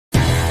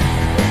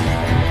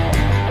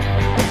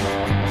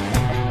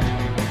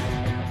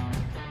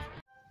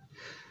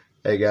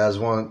Hey guys,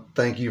 want to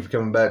thank you for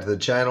coming back to the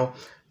channel.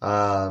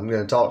 I'm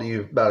going to talk to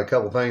you about a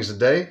couple things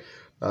today.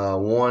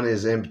 One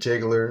is in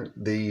particular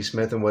the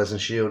Smith & Wesson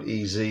Shield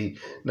EZ.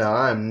 Now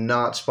I am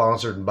not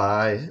sponsored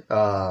by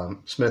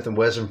Smith &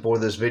 Wesson for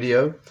this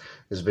video.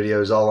 This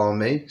video is all on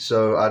me,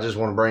 so I just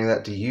want to bring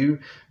that to you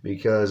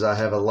because I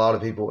have a lot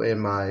of people in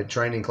my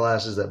training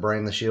classes that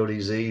bring the Shield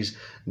EZs.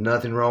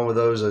 Nothing wrong with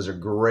those. Those are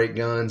great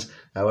guns.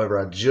 However,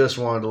 I just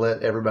wanted to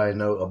let everybody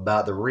know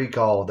about the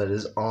recall that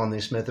is on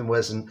the Smith &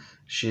 Wesson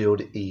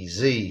Shield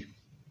EZ.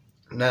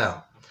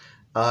 Now,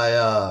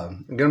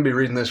 I'm going to be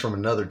reading this from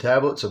another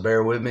tablet, so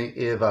bear with me.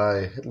 If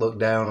I look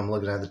down, I'm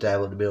looking at the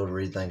tablet to be able to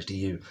read things to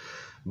you.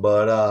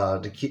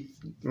 But to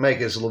make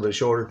this a little bit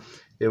shorter,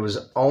 it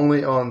was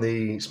only on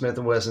the Smith &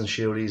 Wesson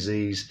Shield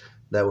EZs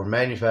that were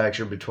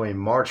manufactured between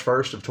March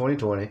 1st of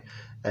 2020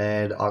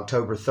 and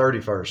October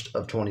 31st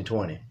of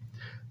 2020.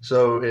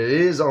 So it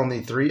is on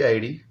the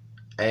 380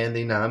 and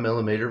the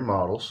 9mm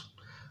models.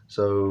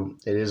 So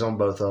it is on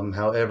both of them.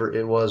 However,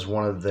 it was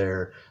one of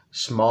their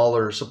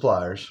smaller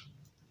suppliers.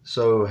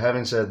 So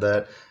having said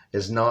that,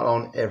 it's not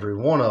on every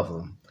one of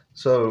them.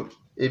 So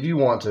if you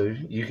want to,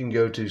 you can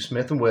go to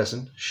Smith &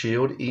 Wesson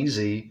Shield Ez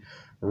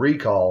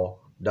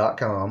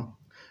Recall.com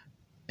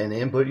and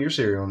input your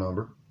serial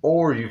number,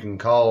 or you can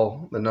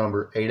call the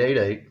number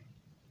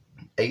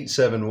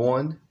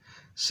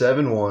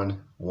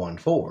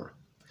 888-871-7114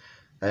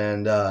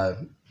 and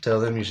tell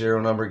them your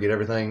serial number, get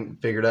everything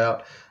figured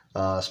out.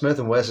 Smith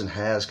 & Wesson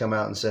has come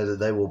out and said that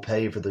they will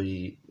pay for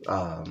the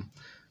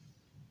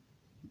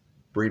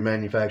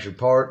remanufactured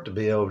part to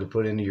be able to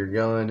put into your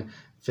gun,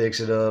 fix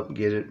it up,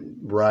 get it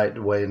right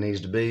the way it needs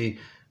to be,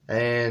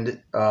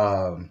 and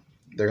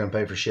they're going to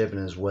pay for shipping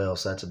as well.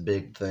 So that's a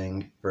big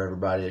thing for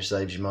everybody. It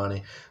saves you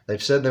money.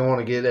 They've said they want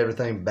to get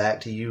everything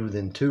back to you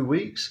within 2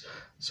 weeks.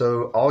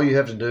 So all you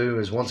have to do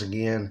is, once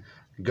again,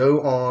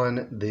 go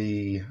on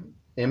the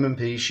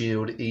M&P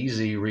Shield Ez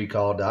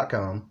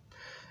Recall.com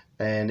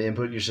and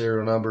input your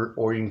serial number,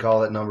 or you can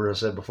call that number I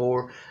said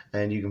before,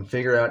 and you can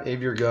figure out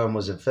if your gun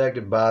was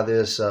affected by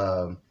this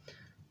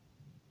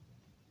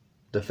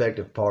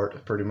defective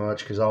part, pretty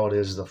much, because all it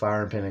is the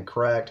firing pin had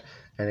cracked,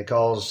 and it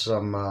caused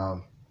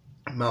some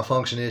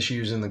malfunction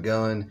issues in the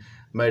gun,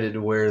 made it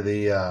to where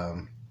the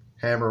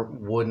hammer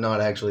would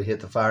not actually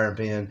hit the firing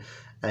pin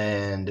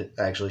and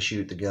actually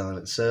shoot the gun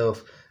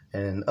itself.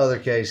 And in other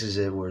cases,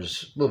 it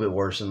was a little bit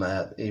worse than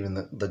that.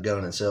 Even the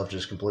gun itself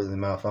just completely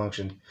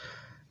malfunctioned.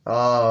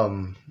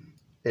 It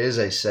is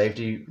a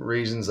safety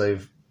reasons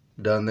they've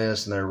done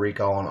this, and they're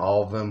recalling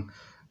all of them,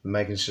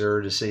 making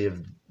sure to see if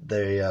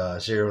the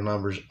serial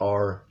numbers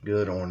are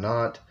good or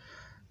not.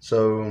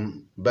 So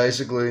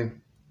basically,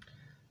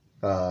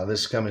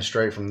 this is coming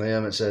straight from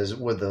them. It says,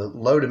 with the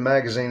loaded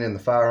magazine in the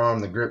firearm,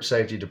 the grip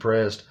safety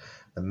depressed,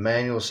 the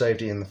manual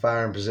safety in the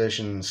firing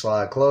position and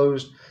slide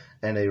closed,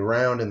 and a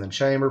round in the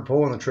chamber,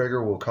 pulling the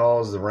trigger will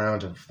cause the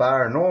round to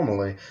fire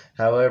normally.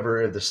 However,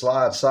 if the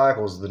slide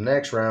cycles, the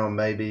next round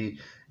may be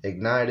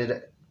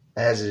ignited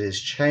as it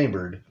is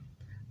chambered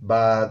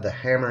by the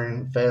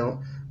hammer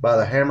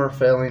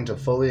failing to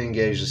fully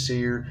engage the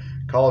sear,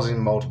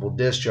 causing multiple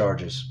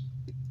discharges.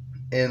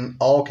 In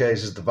all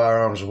cases, the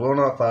firearms will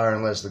not fire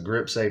unless the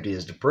grip safety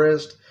is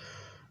depressed.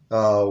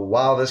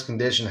 While this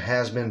condition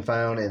has been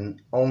found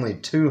in only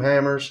 2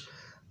 hammers,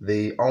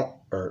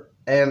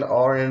 and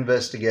our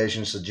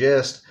investigation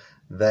suggests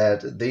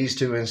that these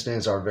 2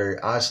 incidents are very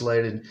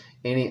isolated.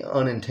 Any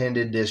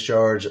unintended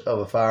discharge of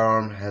a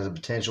firearm has a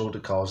potential to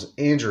cause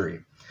injury.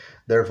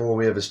 Therefore,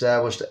 we have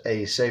established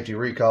a safety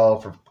recall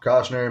for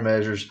precautionary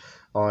measures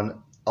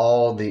on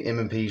all the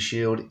M&P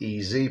Shield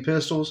EZ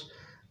pistols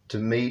to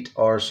meet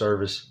our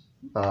service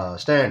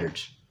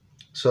standards.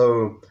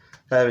 So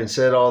having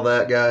said all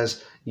that,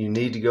 guys, you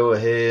need to go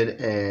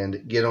ahead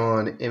and get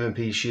on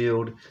M&P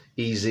Shield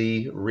Ez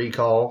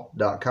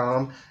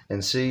Recall.com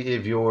and see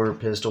if your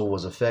pistol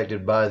was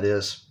affected by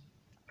this.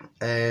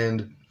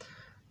 And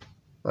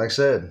like I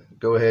said,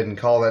 go ahead and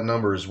call that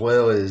number as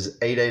well, as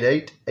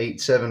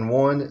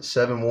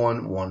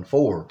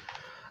 888-871-7114.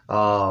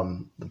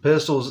 The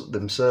pistols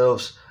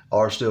themselves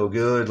are still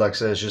good. Like I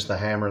said, it's just the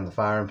hammer and the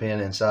firing pin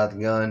inside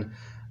the gun.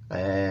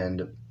 And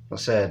like I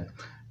said,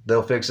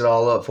 they'll fix it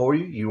all up for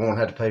you. You won't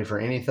have to pay for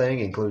anything,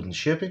 including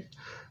shipping.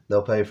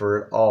 They'll pay for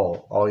it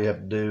all. All you have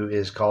to do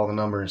is call the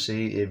number and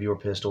see if your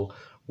pistol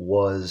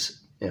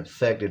was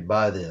affected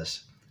by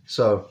this.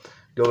 So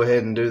go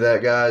ahead and do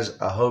that, guys.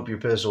 I hope your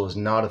pistol is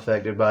not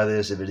affected by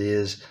this. If it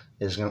is,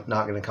 it's not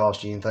going to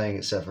cost you anything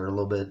except for a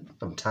little bit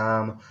of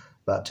time.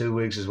 About 2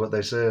 weeks is what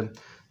they said.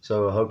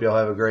 So I hope y'all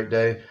have a great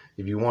day.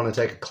 If you want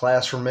to take a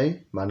class from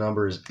me, my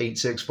number is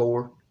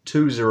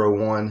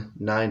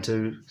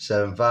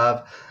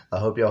 864-201-9275. I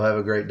hope y'all have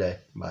a great day.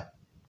 Bye.